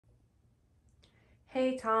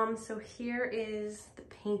Hey Tom, so here is the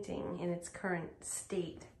painting in its current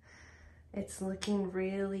state. It's looking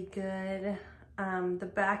really good.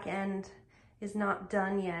 The back end is not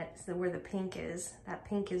done yet, so where the pink is. That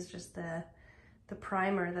pink is just the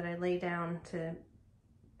primer that I lay down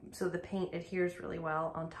so the paint adheres really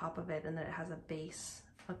well on top of it, and then it has a base,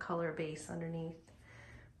 a color base underneath.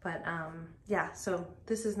 But yeah, so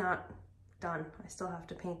this is not done. I still have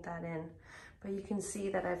to paint that in. But you can see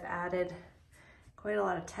that I've added quite a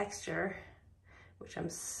lot of texture, which I'm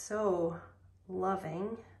so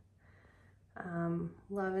loving.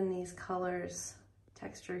 Loving these colors.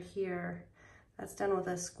 Texture here. That's done with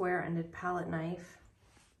a square-ended palette knife.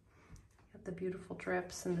 Got the beautiful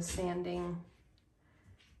drips and the sanding.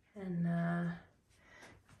 And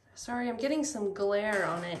sorry, I'm getting some glare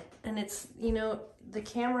on it, and it's, you know, the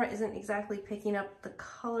camera isn't exactly picking up the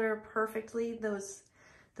color perfectly.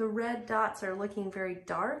 The red dots are looking very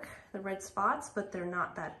dark, the red spots, but they're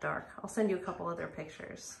not that dark. I'll send you a couple other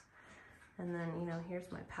pictures. And then, you know,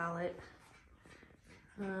 here's my palette.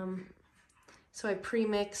 So I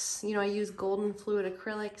pre-mix, you know, I use golden fluid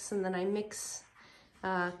acrylics, and then I mix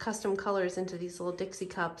custom colors into these little Dixie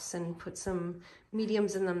cups and put some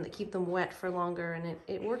mediums in them that keep them wet for longer, and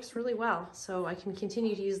it works really well. So I can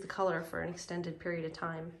continue to use the color for an extended period of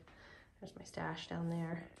time. There's my stash down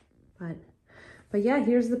there. But yeah,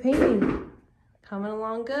 here's the painting. Coming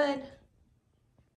along good.